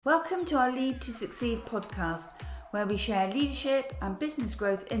Welcome to our Lead to Succeed podcast, where we share leadership and business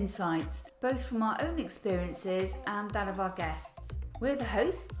growth insights, both from our own experiences and that of our guests. We're the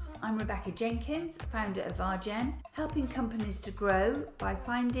hosts. I'm Rebecca Jenkins, founder of Argen, helping companies to grow by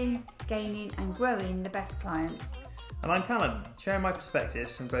finding, gaining and growing the best clients. And I'm Callum, sharing my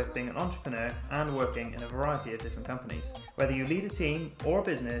perspectives from both being an entrepreneur and working in a variety of different companies. Whether you lead a team or a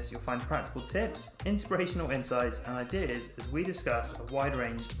business, you'll find practical tips, inspirational insights and ideas as we discuss a wide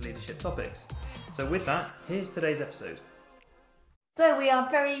range of leadership topics. So with that, here's today's episode. So we are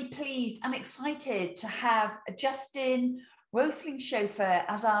very pleased and excited to have Justin Rothling-Schoeffer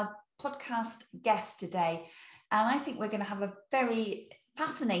as our podcast guest today. And I think we're going to have a very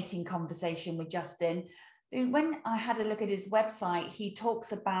fascinating conversation with Justin. When I had a look at his website, he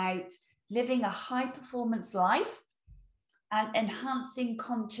talks about living a high performance life and enhancing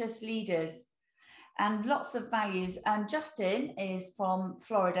conscious leaders and lots of values. And Justin is from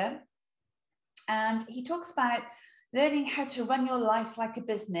Florida, and he talks about learning how to run your life like a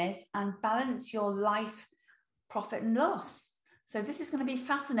business and balance your life, profit and loss. So this is going to be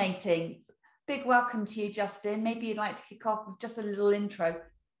fascinating. Big welcome to you, Justin. Maybe you'd like to kick off with just a little intro.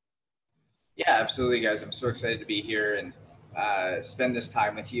 Yeah, absolutely, guys. I'm so excited to be here and spend this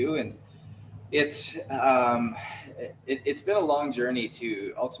time with you. And it's been a long journey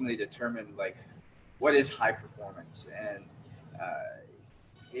to ultimately determine what is high performance. And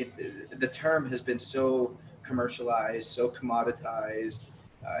the term has been so commercialized, so commoditized.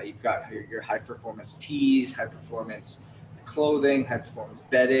 You've got your high performance teas, high performance clothing, high performance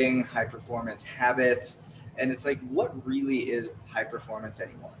bedding, high performance habits. And it's like, what really is high performance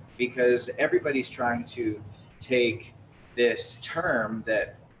anymore? Because everybody's trying to take this term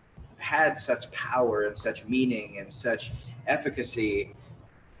that had such power and such meaning and such efficacy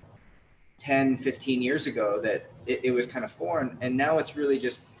 10, 15 years ago that it was kind of foreign. And now it's really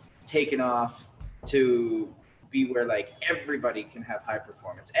just taken off to be where everybody can have high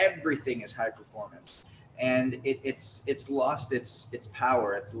performance. Everything is high performance. And it's lost its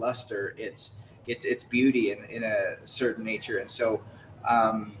power, its luster, its beauty in a certain nature. And so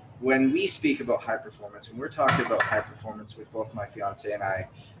when we speak about high performance, when we're talking about high performance with both my fiance and I,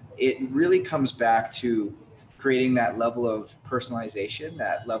 it really comes back to creating that level of personalization,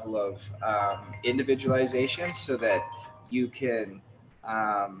 that level of individualization, so that you can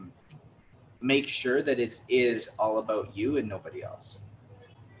make sure that it is all about you and nobody else.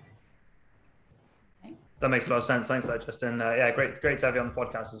 That makes a lot of sense. Thanks for that, Justin. Yeah, great to have you on the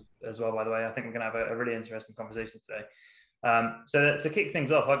podcast as well, by the way. I think we're going to have a really interesting conversation today. So to kick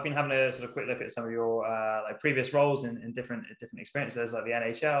things off, I've been having a sort of quick look at some of your previous roles in different experiences, like the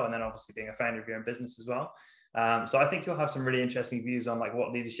NHL, and then obviously being a founder of your own business as well. So I think you'll have some really interesting views on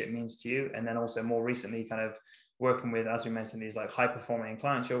what leadership means to you, and then also more recently kind of working with, as we mentioned, these high performing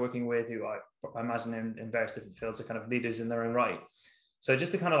clients you're working with, who I imagine in various different fields are kind of leaders in their own right. So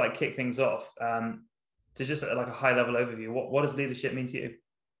just to kind of kick things off, to just a high level overview, what does leadership mean to you?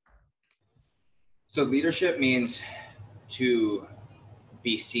 So leadership means to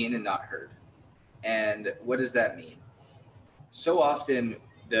be seen and not heard. And what does that mean? So often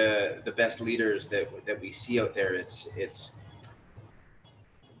the best leaders that we see out there, it's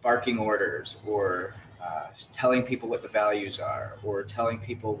barking orders, or telling people what the values are, or telling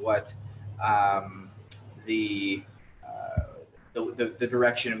people what the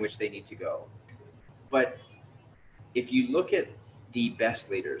direction in which they need to go. But if you look at the best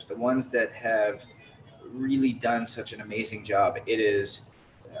leaders, the ones that have really done such an amazing job, it is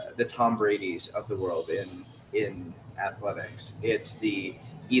the Tom Brady's of the world in athletics. It's the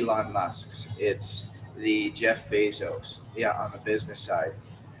Elon Musk's. It's the Jeff Bezos, on the business side.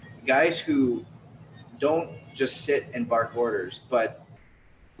 Guys who don't just sit and bark orders, but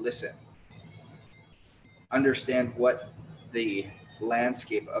listen, understand what the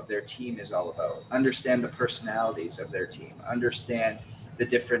landscape of their team is all about, understand the personalities of their team, understand the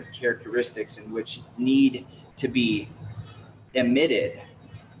different characteristics in which need to be emitted,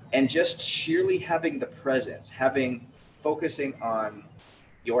 and just sheerly having the presence, focusing on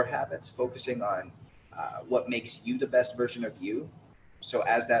your habits, focusing on what makes you the best version of you. So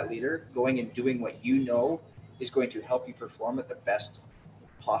as that leader, going and doing what you know is going to help you perform at the best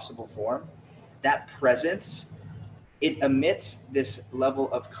possible form, that presence, it emits this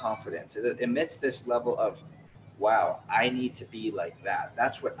level of confidence. It emits this level of, wow, I need to be like that.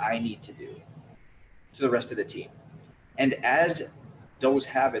 That's what I need to do to the rest of the team. And as those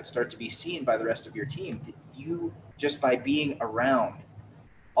habits start to be seen by the rest of your team, you, just by being around,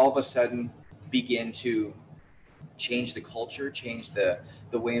 all of a sudden begin to change the culture, change the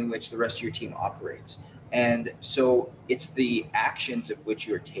way in which the rest of your team operates. And so it's the actions of which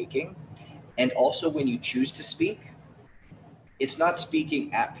you're taking. And also when you choose to speak, it's not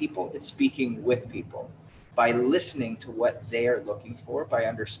speaking at people, it's speaking with people. By listening to what they are looking for, by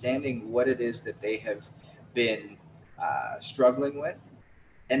understanding what it is that they have been struggling with,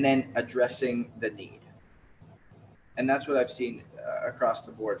 and then addressing the need. And that's what I've seen across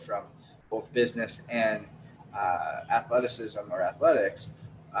the board from both business and athleticism or athletics.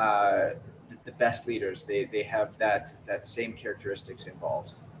 The best leaders, they have that same characteristics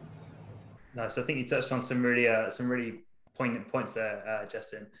involved. No, so I think you touched on some really poignant points there,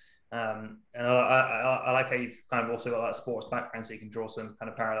 Justin. And I like how you've kind of also got that sports background, so you can draw some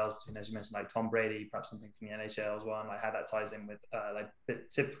kind of parallels between, as you mentioned, like Tom Brady, perhaps something from the NHL as well, and like how that ties in with like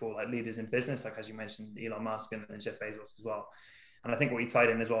typical like leaders in business, like as you mentioned, Elon Musk and Jeff Bezos as well. And I think what you tied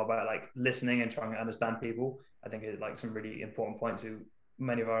in as well about like listening and trying to understand people, I think is like some really important points who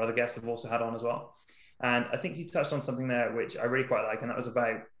many of our other guests have also had on as well. And I think you touched on something there which I really quite like, and that was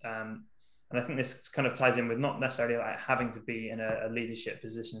about and I think this kind of ties in with not necessarily like having to be in a leadership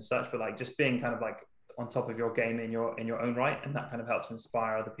position as such, but like just being kind of like on top of your game in your own right, and that kind of helps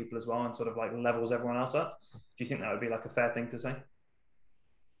inspire other people as well, and sort of like levels everyone else up. Do you think that would be like a fair thing to say?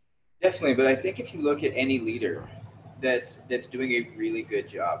 Definitely, but I think if you look at any leader that's doing a really good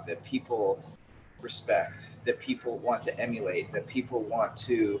job, that people respect, that people want to emulate, that people want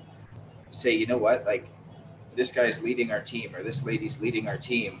to say, you know what, like this guy's leading our team or this lady's leading our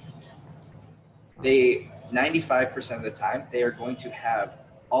team, they 95% of the time they are going to have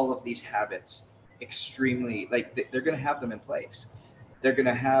all of these habits extremely, like they're going to have them in place. They're going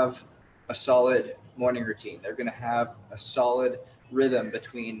to have a solid morning routine. They're going to have a solid rhythm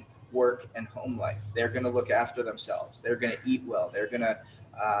between work and home life. They're going to look after themselves. They're going to eat well. They're going to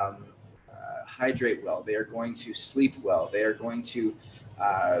hydrate well. They are going to sleep well. They are going to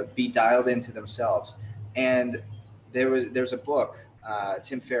be dialed into themselves. And there's a book,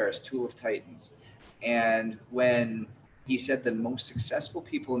 Tim Ferriss, Tool of Titans. And when he said the most successful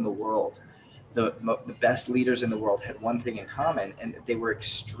people in the world, the best leaders in the world had one thing in common, and they were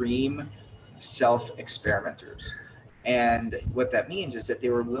extreme self-experimenters. And what that means is that they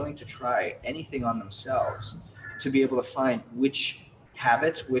were willing to try anything on themselves to be able to find which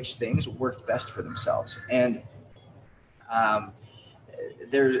habits, which things worked best for themselves. And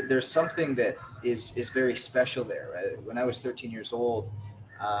there's something that is very special there. When I was 13 years old,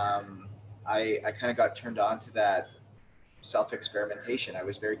 I kind of got turned on to that self-experimentation. I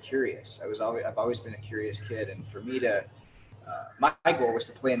was very curious. I've always been a curious kid, and for me to my goal was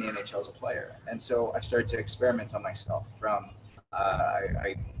to play in the NHL as a player. And so I started to experiment on myself.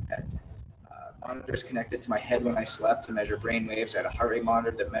 I had monitors connected to my head when I slept to measure brain waves. I had a heart rate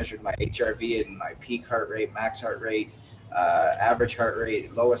monitor that measured my HRV and my peak heart rate, max heart rate, average heart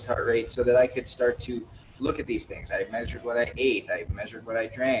rate, lowest heart rate, so that I could start to look at these things. I measured what I ate. I measured what I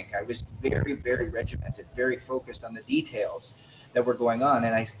drank. I was very, very regimented, very focused on the details that were going on.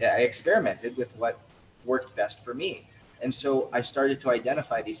 And I experimented with what worked best for me. And so I started to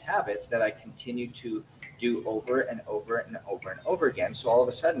identify these habits that I continued to do over and over and over and over again. So all of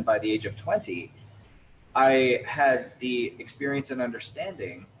a sudden, by the age of 20, I had the experience and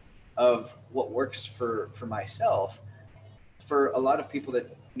understanding of what works for myself. For a lot of people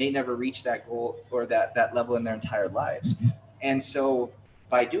that may never reach that goal or that level in their entire lives. And so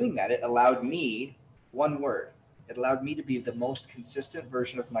by doing that, it allowed me, one word, it allowed me to be the most consistent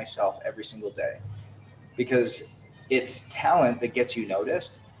version of myself every single day. Because it's talent that gets you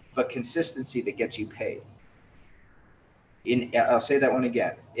noticed, but consistency that gets you paid. I'll say that one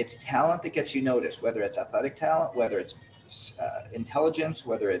again. It's talent that gets you noticed, whether it's athletic talent, whether it's intelligence,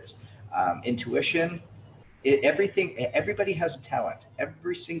 whether it's intuition. Everybody has a talent.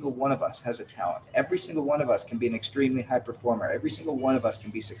 Every single one of us has a talent. Every single one of us can be an extremely high performer. Every single one of us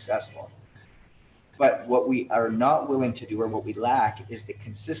can be successful. But what we are not willing to do, or what we lack, is the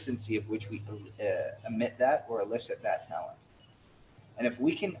consistency of which we emit that or elicit that talent. And if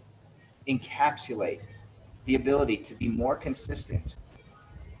we can encapsulate the ability to be more consistent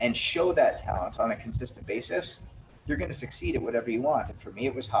and show that talent on a consistent basis, you're going to succeed at whatever you want. And for me,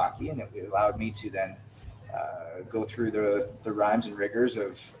 it was hockey, and it allowed me to then go through the rhymes and rigors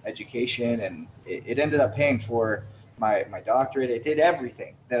of education, and it ended up paying for my doctorate. It did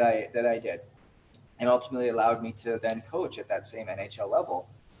everything that I did, and ultimately allowed me to then coach at that same NHL level,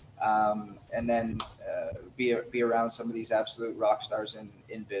 and then be around some of these absolute rock stars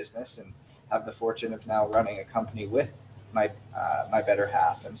in business, and have the fortune of now running a company with my better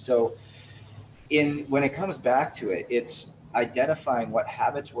half. And so when it comes back to it, it's identifying what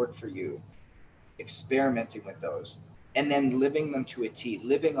habits work for you, experimenting with those, and then living them to a T,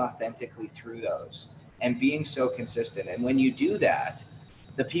 living authentically through those. and being so consistent. And when you do that,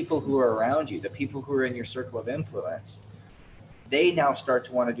 the people who are around you, the people who are in your circle of influence, they now start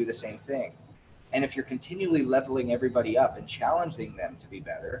to want to do the same thing. And if you're continually leveling everybody up and challenging them to be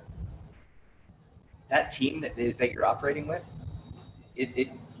better, that team that you're operating with,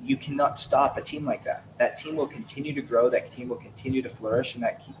 you cannot stop a team like that. That team will continue to grow, that team will continue to flourish, and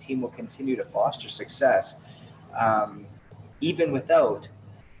that team will continue to foster success, even without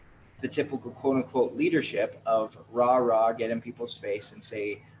the typical quote unquote leadership of rah, get in people's face and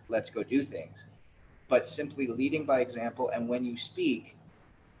say, let's go do things. But simply leading by example, and when you speak,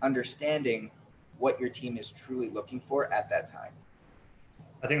 understanding what your team is truly looking for at that time.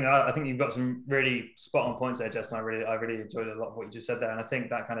 I think you've got some really spot on points there, Justin. I really enjoyed a lot of what you just said there, and I think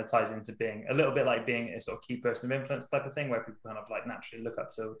that kind of ties into being a little bit like being a sort of key person of influence type of thing, where people kind of like naturally look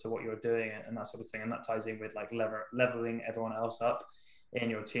up to what you're doing and that sort of thing, and that ties in with like leveling everyone else up in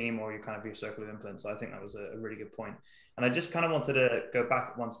your team or your circle of influence. So I think that was a really good point. And I just kind of wanted to go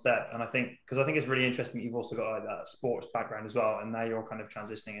back one step, and I think it's really interesting that you've also got like that sports background as well, and now you're kind of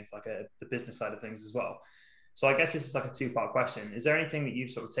transitioning into like the business side of things as well. So I guess this is like a two-part question. Is there anything that you've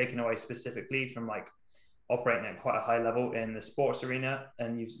sort of taken away specifically from like operating at quite a high level in the sports arena,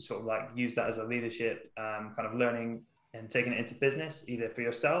 and you've sort of like used that as a leadership kind of learning and taking it into business, either for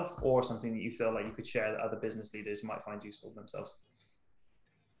yourself or something that you feel like you could share that other business leaders might find useful themselves?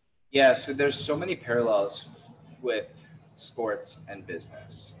 Yeah, so there's so many parallels with sports and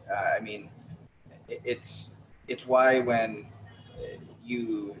business. I mean, it's why when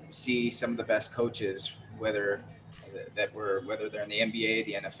you see some of the best coaches, whether they're in the NBA,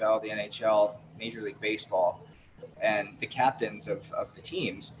 the NFL, the NHL, Major League Baseball, and the captains of the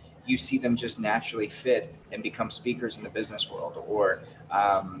teams, you see them just naturally fit and become speakers in the business world, or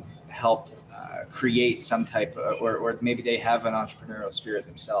help create some type of, or maybe they have an entrepreneurial spirit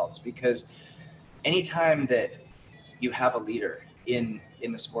themselves. Because anytime that you have a leader in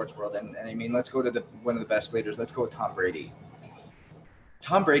the sports world, and I mean, let's go to one of the best leaders. Let's go with Tom Brady.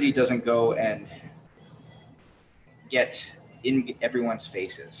 Tom Brady doesn't go and get in everyone's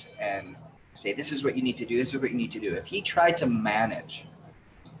faces and say, this is what you need to do, this is what you need to do. If he tried to manage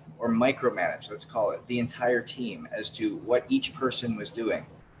or micromanage, let's call it, the entire team as to what each person was doing,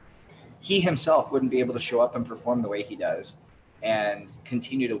 he himself wouldn't be able to show up and perform the way he does and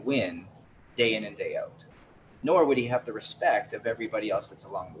continue to win day in and day out. Nor would he have the respect of everybody else that's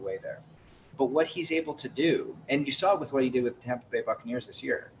along the way there. But what he's able to do, and you saw with what he did with the Tampa Bay Buccaneers this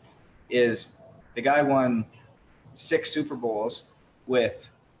year, is the guy won 6 Super Bowls with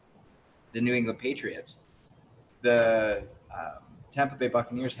the New England Patriots. The Tampa Bay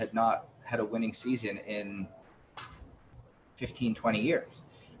Buccaneers had not had a winning season in 15, 20 years.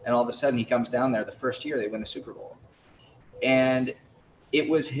 And all of a sudden he comes down there the first year, they win the Super Bowl. And it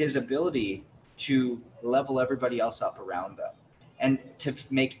was his ability to level everybody else up around them and to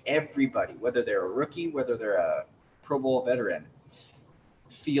make everybody, whether they're a rookie, whether they're a Pro Bowl veteran,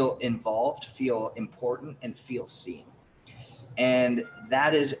 feel involved, feel important, and feel seen. And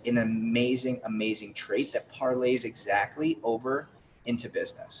that is an amazing, amazing trait that parlays exactly over into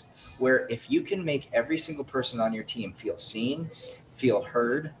business, where if you can make every single person on your team feel seen, feel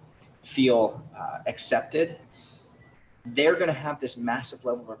heard, feel accepted, they're going to have this massive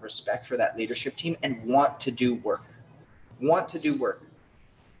level of respect for that leadership team and want to do work.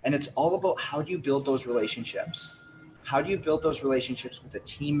 And it's all about, how do you build those relationships? How do you build those relationships with the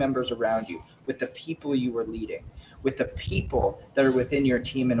team members around you, with the people you are leading, with the people that are within your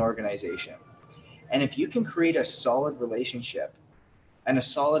team and organization? And if you can create a solid relationship and a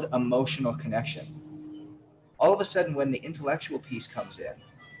solid emotional connection, all of a sudden when the intellectual piece comes in,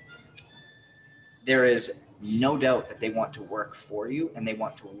 there is no doubt that they want to work for you and they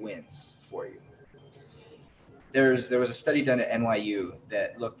want to win for you. There was a study done at NYU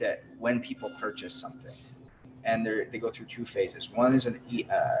that looked at when people purchase something, and they go through 2 phases. One is an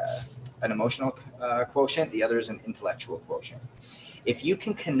emotional quotient. The other is an intellectual quotient. If you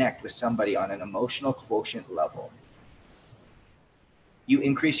can connect with somebody on an emotional quotient level, you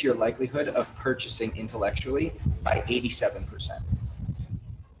increase your likelihood of purchasing intellectually by 87%.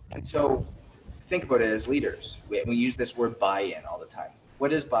 And so think about it as leaders. We use this word buy-in all the time.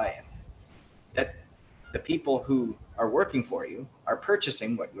 What is buy-in? That the people who are working for you are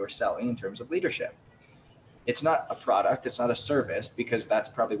purchasing what you're selling in terms of leadership. It's not a product, it's not a service, because that's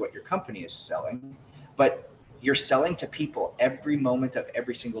probably what your company is selling, but you're selling to people every moment of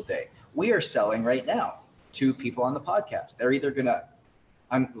every single day. We are selling right now to people on the podcast. They're either going to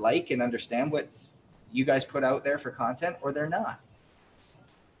like and understand what you guys put out there for content, or they're not.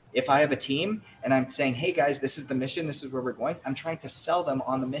 If I have a team and I'm saying, hey guys, this is the mission, this is where we're going, I'm trying to sell them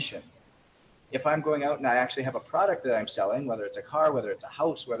on the mission. if I'm going out and I actually have a product that I'm selling, whether it's a car, whether it's a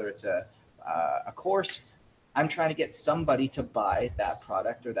house, whether it's a course, I'm trying to get somebody to buy that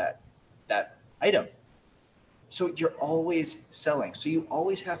product or that item. So you're always selling. So you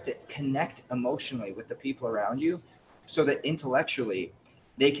always have to connect emotionally with the people around you so that intellectually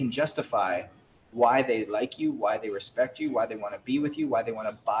they can justify why they like you, why they respect you, why they want to be with you, why they want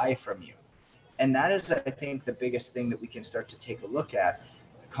to buy from you. And that is, I think, the biggest thing that we can start to take a look at,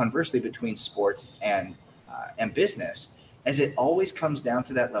 conversely, between sport and business, as it always comes down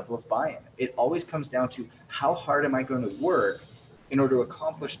to that level of buy-in. It always comes down to how hard am I going to work in order to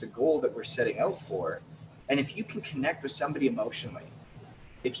accomplish the goal that we're setting out for. And if you can connect with somebody emotionally,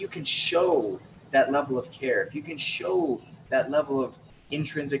 if you can show that level of care, if you can show that level of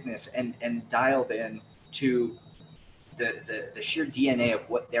intrinsicness and dialed in to the sheer DNA of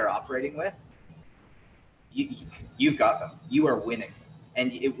what they're operating with, you've got them. You are winning.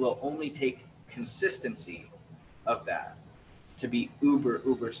 And it will only take consistency of that to be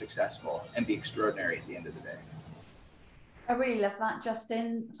uber successful and be extraordinary at the end of the day. I really love that,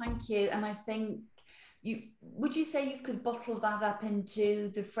 Justin. Thank you. And I think would you say you could bottle that up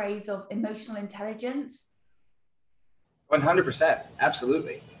into the phrase of emotional intelligence? 100%.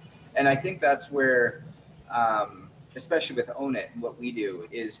 Absolutely. And I think that's where, especially with Own It, what we do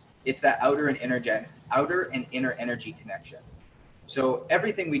is it's that outer and inner energy connection. So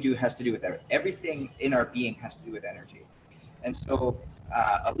everything we do has to do with that. Everything in our being has to do with energy. And so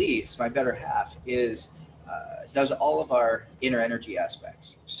Elise, my better half, does all of our inner energy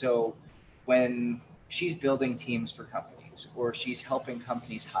aspects. So when she's building teams for companies, or she's helping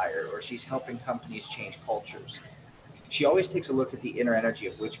companies hire, or she's helping companies change cultures, she always takes a look at the inner energy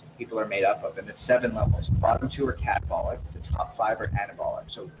of which people are made up of. And it's 7 levels. The bottom 2 are catabolic. The top 5 are anabolic.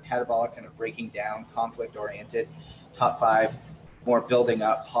 So catabolic, kind of breaking down, conflict oriented. Top 5, more building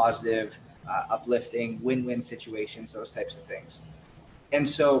up, positive, uplifting, win-win situations, those types of things. And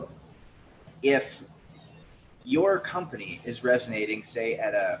so if your company is resonating, say,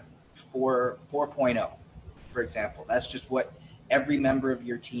 at a 4.0, for example, that's just what every member of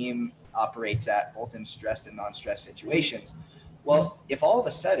your team operates at, both in stressed and non-stressed situations. Well, if all of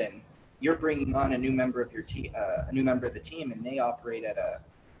a sudden you're bringing on a new member of your team, and they operate at a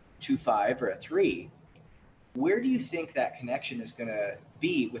 2.5 or a 3, where do you think that connection is going to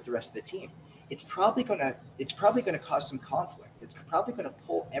be with the rest of the team? It's probably going to cause some conflict. It's probably going to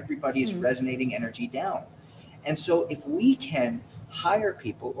pull everybody's resonating energy down. And so if we can hire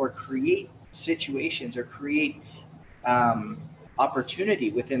people or create situations or create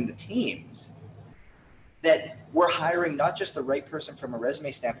opportunity within the teams, that we're hiring not just the right person from a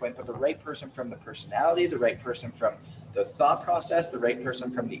resume standpoint, but the right person from the personality, the right person from the thought process, the right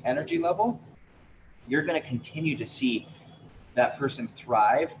person from the energy level, you're going to continue to see that person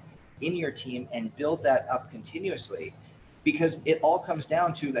thrive in your team and build that up continuously, because it all comes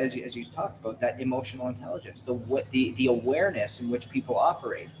down to, as you talked about, that emotional intelligence, the awareness in which people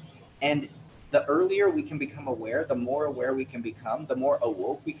operate. And the earlier we can become aware, the more aware we can become, the more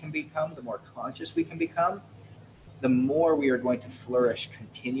awoke we can become, the more conscious we can become, the more we are going to flourish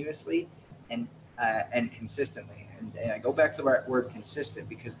continuously and consistently. And I go back to the word consistent,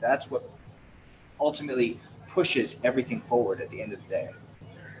 because that's what ultimately pushes everything forward at the end of the day.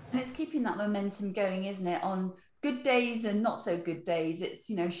 And it's keeping that momentum going, isn't it? On good days and not so good days, it's,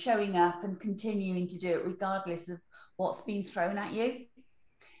 showing up and continuing to do it regardless of what's been thrown at you.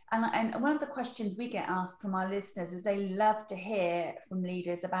 And one of the questions we get asked from our listeners is they love to hear from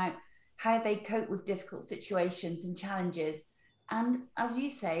leaders about how they cope with difficult situations and challenges. And as you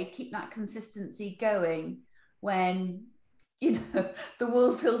say, keep that consistency going when, the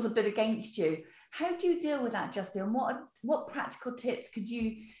world feels a bit against you. How do you deal with that, Justin? What practical tips could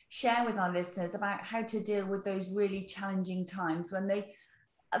you share with our listeners about how to deal with those really challenging times when they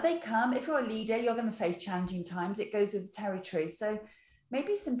come? If you're a leader, you're going to face challenging times. It goes with the territory. So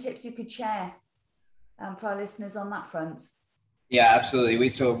maybe some tips you could share for our listeners on that front. Yeah, absolutely.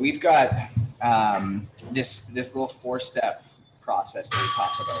 We've got this little 4-step process that we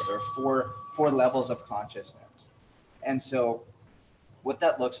talk about. There are four levels of consciousness. And so what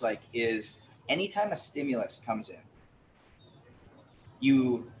that looks like is anytime a stimulus comes in,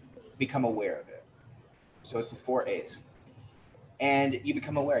 you become aware of it. So it's the 4 A's. And you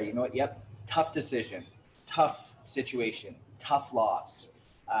become aware, you know what? Yep, tough decision, tough situation, tough loss.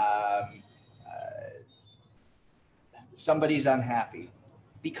 Somebody's unhappy.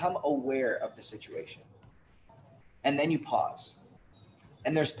 Become aware of the situation. And then you pause.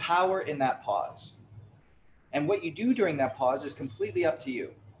 And there's power in that pause. And what you do during that pause is completely up to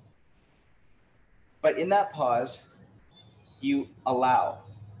you. But in that pause, you allow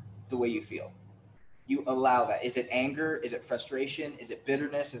the way you feel. You allow that. Is it anger? Is it frustration? Is it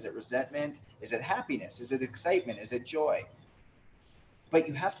bitterness? Is it resentment? Is it happiness? Is it excitement? Is it joy? But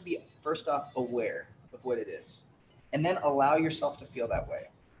you have to be, first off, aware of what it is, and then allow yourself to feel that way,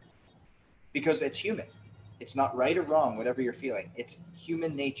 because it's human. It's not right or wrong, whatever you're feeling. It's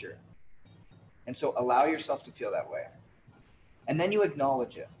human nature. And so allow yourself to feel that way. And then you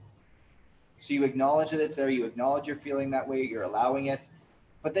acknowledge it. So you acknowledge that it's there. You acknowledge you're feeling that way. You're allowing it.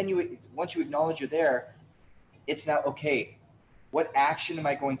 But then once you acknowledge you're there, it's now, okay, what action am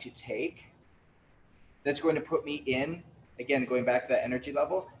I going to take that's going to put me in, again, going back to that energy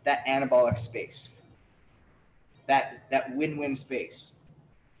level, that anabolic space, that win-win space.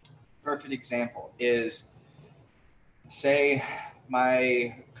 Perfect example is, say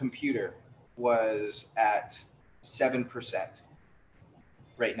my computer was at 7%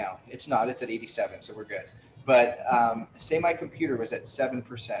 right now. It's not, it's at 87, so we're good. But say my computer was at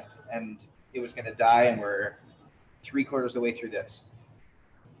 7% and it was going to die, and we're 3/4 of the way through this.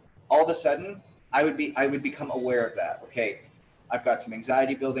 All of a sudden, I would become aware of that. Okay, I've got some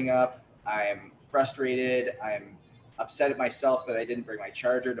anxiety building up. I'm frustrated. I'm upset at myself that I didn't bring my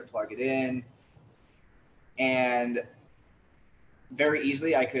charger to plug it in. And very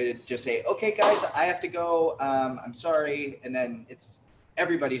easily I could just say, okay, guys, I have to go. I'm sorry. And then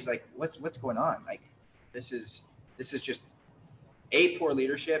everybody's like, what's going on? Like, this is just A, poor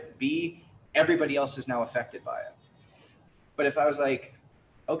leadership, B, everybody else is now affected by it. But if I was like,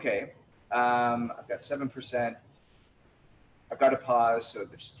 okay, I've got 7%, I've got to pause, so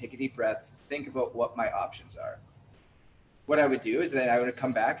just take a deep breath, think about what my options are. What I would do is then I would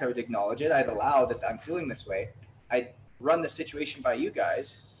come back, I would acknowledge it, I'd allow that I'm feeling this way, I'd run the situation by you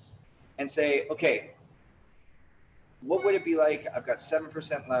guys and say, okay, what would it be like? I've got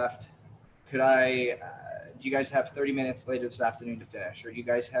 7% left. Do you guys have 30 minutes later this afternoon to finish? Or do you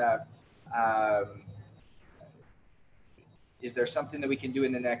guys have, is there something that we can do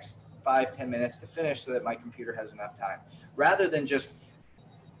in the next 5-10 minutes to finish so that my computer has enough time? Rather than just,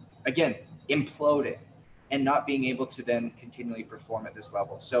 again, imploding and not being able to then continually perform at this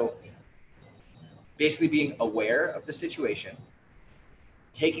level. So basically being aware of the situation,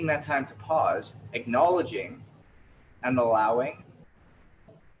 taking that time to pause, acknowledging and allowing,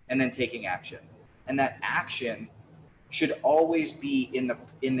 and then taking action. And that action should always be in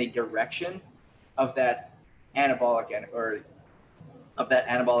the direction of that anabolic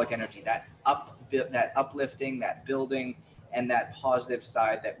energy, that uplifting, that building, and that positive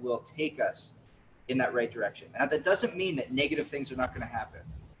side that will take us in that right direction. Now, that doesn't mean that negative things are not going to happen.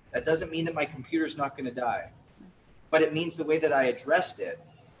 That doesn't mean that my computer's not going to die. But it means the way that I addressed it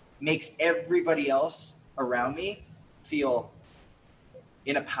makes everybody else around me feel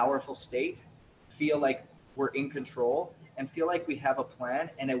in a powerful state, feel like we're in control, and feel like we have a plan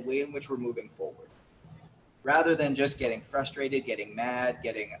and a way in which we're moving forward. Rather than just getting frustrated, getting mad,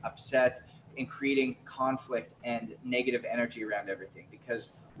 getting upset, and creating conflict and negative energy around everything.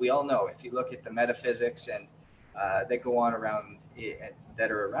 Because we all know, if you look at the metaphysics and that go on around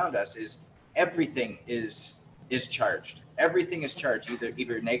that are around us, is everything is charged. Everything is charged,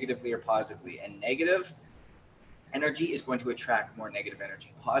 either negatively or positively. And negative energy is going to attract more negative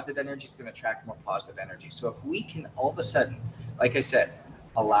energy. Positive energy is going to attract more positive energy. So if we can all of a sudden, like I said,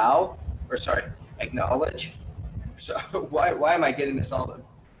 acknowledge. So why am I getting this all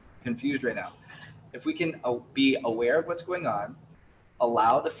confused right now? If we can be aware of what's going on,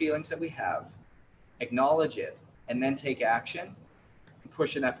 allow the feelings that we have, acknowledge it, and then take action,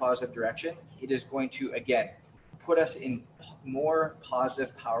 push in that positive direction, it is going to, again, put us in more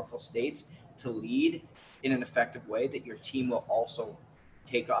positive, powerful states to lead in an effective way that your team will also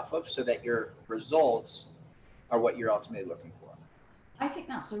take off of, so that your results are what you're ultimately looking for. I think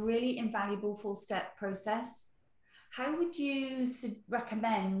that's a really invaluable full-step process. How would you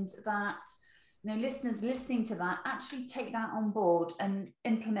recommend that listeners listening to that actually take that on board and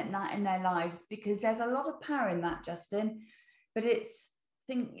implement that in their lives? Because there's a lot of power in that, Justin, but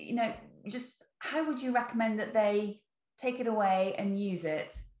just how would you recommend that they take it away and use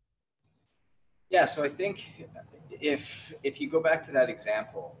it? Yeah, so I think if you go back to that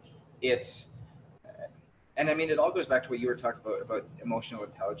example, and I mean, it all goes back to what you were talking about emotional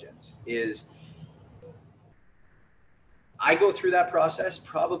intelligence. Is I go through that process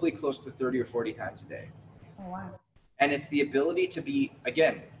probably close to 30 or 40 times a day. Oh, wow. And it's the ability to be,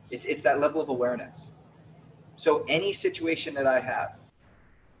 again, it's that level of awareness. So any situation that I have,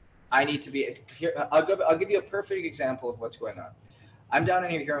 I need to be here. I'll give you a perfect example of what's going on. I'm down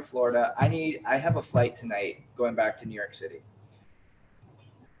here in Florida. I have a flight tonight going back to New York City.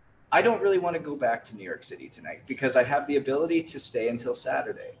 I don't really want to go back to New York City tonight because I have the ability to stay until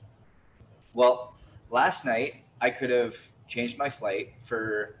Saturday. Well, Last night, I could have changed my flight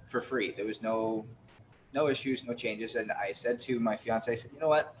for free. There was no issues, no changes. And I said to my fiance, I said, you know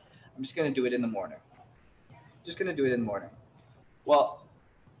what? I'm just going to do it in the morning. Just going to do it in the morning. Well,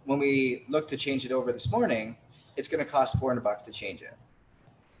 when we look to change it over this morning, it's going to cost $400 to change it.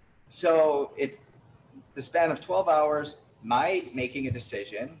 So it's the span of 12 hours, my making a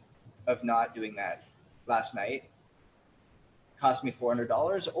decision of not doing that last night cost me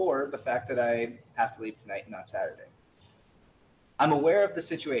 $400, or the fact that I have to leave tonight and not Saturday. I'm aware of the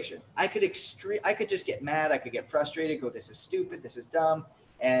situation. I could just get mad. I could get frustrated, go, this is stupid, this is dumb.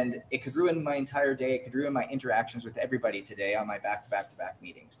 And it could ruin my entire day. It could ruin my interactions with everybody today on my back-to-back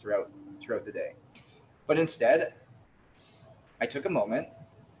meetings throughout the day. But instead, I took a moment.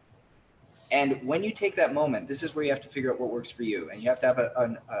 And when you take that moment, this is where you have to figure out what works for you. And you have to have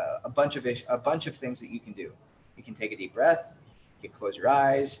a bunch of things that you can do. You can take a deep breath. You can close your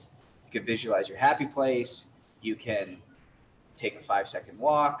eyes. You can visualize your happy place. You can take a 5-second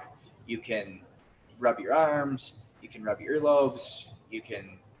walk. You can rub your arms. You can rub your earlobes. You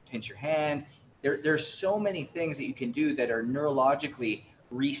can pinch your hand. There's so many things that you can do that are neurologically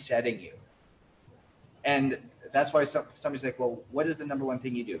resetting you. And that's why somebody's like, well, what is the number one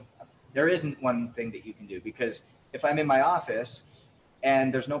thing you do? There isn't one thing that you can do, because if I'm in my office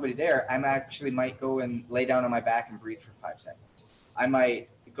and there's nobody there, I actually might go and lay down on my back and breathe for 5 seconds. I might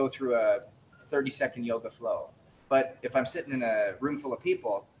go through a 30-second yoga flow. But if I'm sitting in a room full of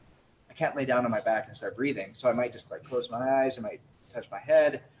people, I can't lay down on my back and start breathing. So I might just like close my eyes. I might touch my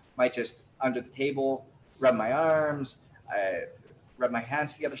head, might just under the table, rub my arms, rub my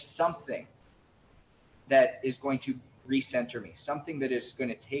hands together, something that is going to recenter me, something that is going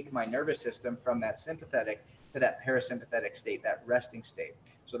to take my nervous system from that sympathetic to that parasympathetic state, that resting state.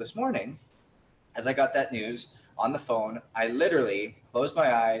 So this morning, as I got that news on the phone, I literally closed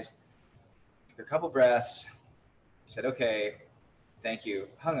my eyes, took a couple breaths, said, okay, thank you,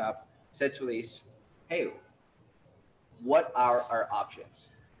 hung up, said to Elise, hey, what are our options?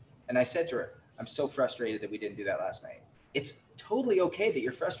 And I said to her, I'm so frustrated that we didn't do that last night. It's totally okay that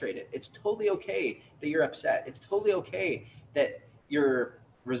you're frustrated. It's totally okay that you're upset. It's totally okay that you're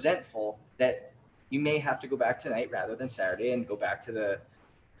resentful that you may have to go back tonight rather than Saturday and go back to the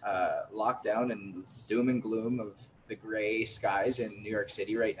lockdown and doom and gloom of the gray skies in New York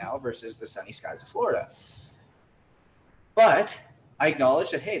City right now versus the sunny skies of Florida. But I acknowledge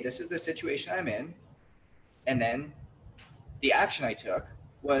that, hey, this is the situation I'm in. And then the action I took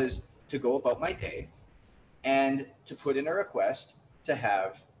was to go about my day and to put in a request to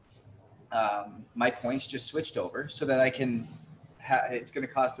have my points just switched over so that I can it's going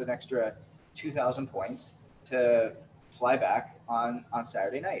to cost an extra 2,000 points to fly back on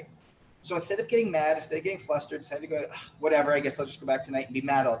Saturday night. So instead of getting mad, instead of getting flustered, instead of going, whatever, I guess I'll just go back tonight and be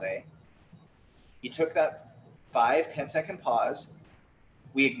mad all day, you took that 5-10 second pause.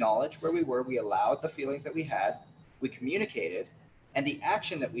 We acknowledged where we were. We allowed the feelings that we had. We communicated, and the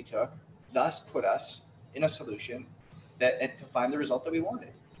action that we took thus put us in a solution that to find the result that we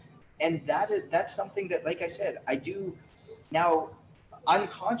wanted. And that's something that, like I said, I do now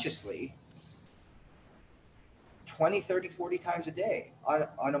unconsciously 20, 30, 40 times a day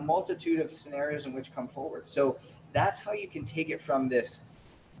on a multitude of scenarios in which come forward. So that's how you can take it from this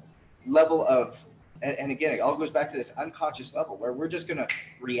level of, and again, it all goes back to this unconscious level where we're just going to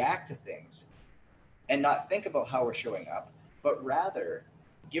react to things and not think about how we're showing up, but rather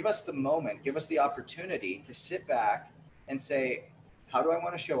give us the moment, give us the opportunity to sit back and say, how do I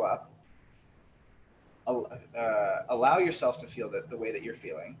want to show up? Allow yourself to feel the way that you're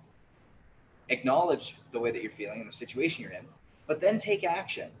feeling, acknowledge the way that you're feeling in the situation you're in, but then take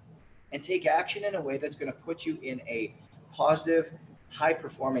action, and take action in a way that's going to put you in a positive,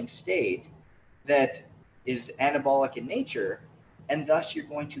 high-performing state that is anabolic in nature, and thus you're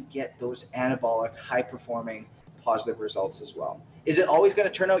going to get those anabolic, high-performing, positive results as well. Is it always going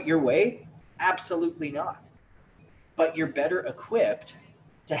to turn out your way? Absolutely not. But you're better equipped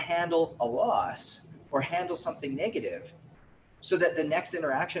to handle a loss or handle something negative so that the next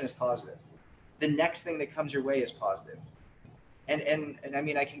interaction is positive. The next thing that comes your way is positive. And I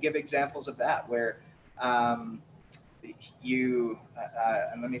mean, I can give examples of that where and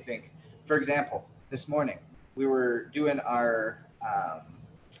let me think. For example, this morning we were doing our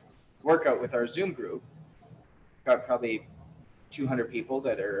workout with our Zoom group. Got probably 200 people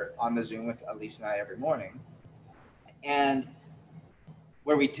that are on the Zoom with Elise and I every morning. And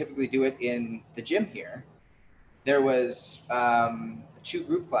where we typically do it in the gym here, there was 2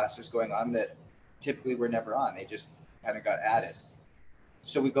 group classes going on that typically were never on. They just kind of got added.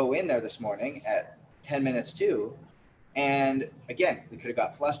 So we go in there this morning at 10 minutes to, And again, we could have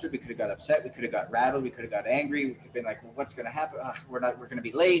got flustered, we could have got upset, we could have got rattled, we could have got angry, we could have been like, well, what's going to happen? We're going to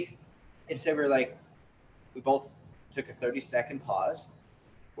be late. Instead, we're like, we both took a 30-second pause.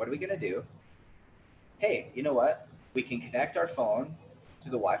 What are we going to do? Hey, you know what? We can connect our phone to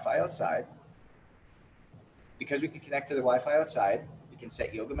the Wi-Fi outside. Because we can connect to the Wi-Fi outside, we can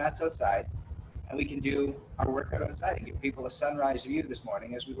set yoga mats outside, and we can do our workout outside and give people a sunrise view this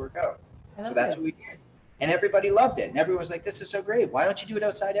morning as we work out. So that's what we did. And everybody loved it. And everyone was like, this is so great. Why don't you do it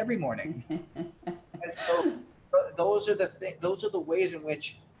outside every morning? And so those are the ways in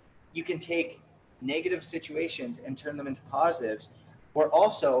which you can take negative situations and turn them into positives, or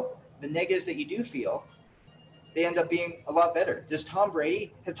also the negatives that you do feel, they end up being a lot better. Has Tom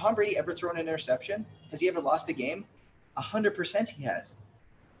Brady ever thrown an interception? Has he ever lost a game? 100% he has.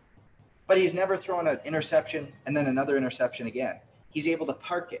 But he's never thrown an interception and then another interception again. He's able to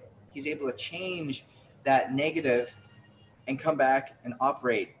park it. He's able to change that negative and come back and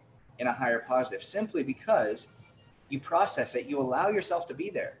operate in a higher positive, simply because you process it. You allow yourself to be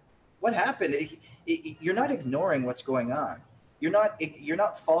there. What happened? You're not ignoring what's going on. You're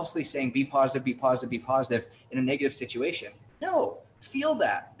not falsely saying be positive, be positive, be positive in a negative situation. No, feel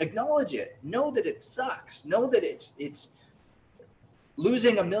that, acknowledge it, know that it sucks, know that it's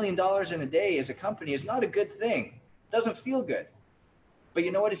losing $1 million in a day as a company is not a good thing. It doesn't feel good. But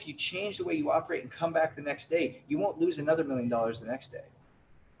you know what? If you change the way you operate and come back the next day, you won't lose another $1 million the next day.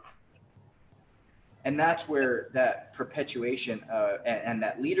 And that's where that perpetuation and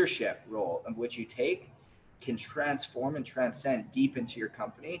that leadership role of which you take can transform and transcend deep into your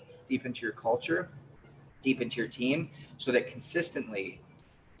company, deep into your culture, deep into your team, so that consistently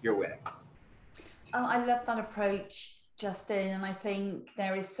you're winning. Oh, I love that approach, Justin. And I think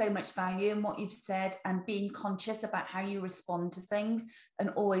there is so much value in what you've said, and being conscious about how you respond to things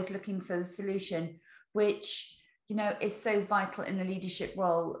and always looking for the solution, which, you know, is so vital in the leadership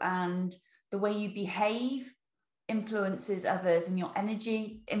role. And the way you behave influences others, and your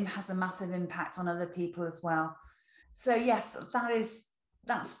energy has a massive impact on other people as well. So yes,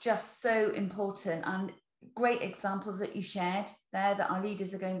 that's just so important, and great examples that you shared there that our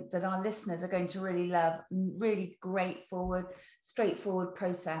listeners are going to really love. Really great straightforward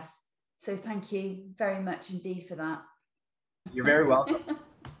process. So thank you very much indeed for that. You're very welcome.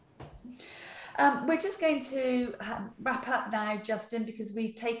 We're just going to wrap up now, Justin, because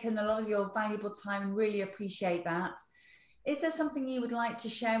we've taken a lot of your valuable time and really appreciate that. Is there something you would like to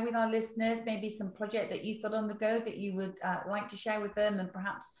share with our listeners, maybe some project that you've got on the go that you would like to share with them, and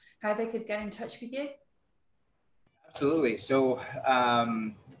perhaps how they could get in touch with you? Absolutely. So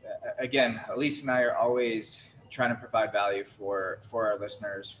again, Elise and I are always trying to provide value for our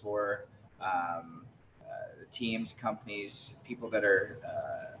listeners, for teams, companies, people that are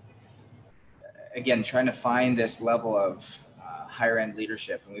again trying to find this level of higher end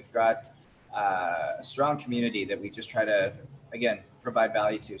leadership. And we've got a strong community that we just try to, again, provide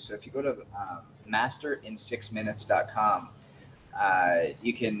value to. So if you go to masterinSixminutes.com,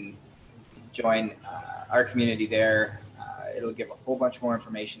 you can join our community there. It'll give a whole bunch more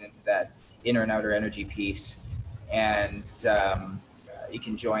information into that inner and outer energy piece. And you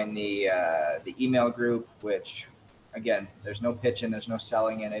can join the email group, which, again, there's no pitching, there's no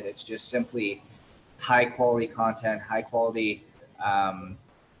selling in it. It's just simply high quality content, high quality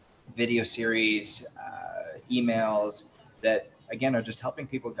video series, emails that, again, are just helping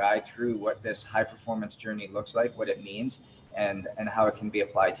people guide through what this high performance journey looks like, what it means, and how it can be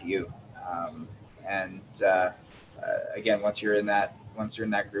applied to you. Again, once you're in that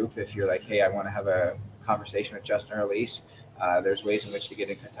group, if you're like, hey, I want to have a conversation with Justin or Elise, there's ways in which to get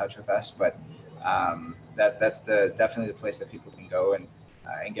in touch with us. But that's definitely the place that people can go and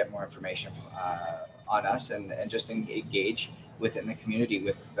get more information on us and just engage within the community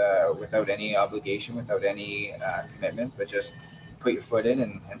without any obligation, without any commitment, but just put your foot in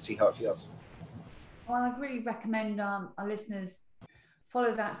and see how it feels. Well, I'd really recommend our listeners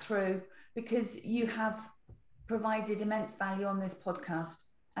follow that through, because you have provided immense value on this podcast,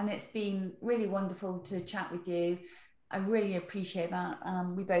 and it's been really wonderful to chat with you. I really appreciate that.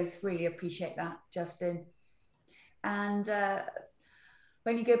 We both really appreciate that, Justin. And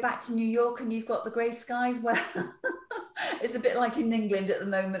when you go back to New York and you've got the grey skies, well, it's a bit like in England at the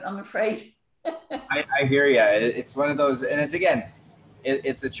moment, I'm afraid. I hear you. It's one of those, and it's, again,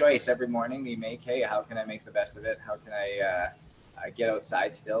 it's a choice every morning you make. Hey, how can I make the best of it? How can I get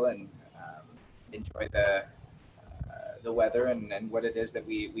outside still and enjoy the weather and what it is that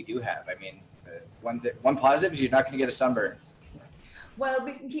we do have? I mean, one positive is you're not going to get a sunburn. Well,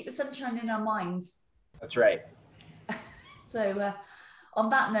 we can keep the sunshine in our minds. That's right. So on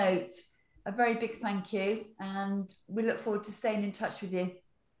that note, a very big thank you, and we look forward to staying in touch with you.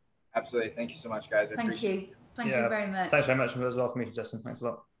 Absolutely. Thank you so much, guys. Thank you. Thank you very much. Thanks very much as well for me, Justin. Thanks a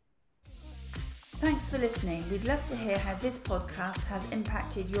lot. Thanks for listening. We'd love to hear how this podcast has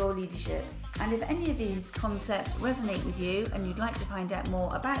impacted your leadership. And if any of these concepts resonate with you and you'd like to find out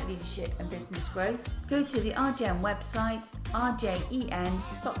more about leadership and business growth, go to the RJN website, rjen.co.uk.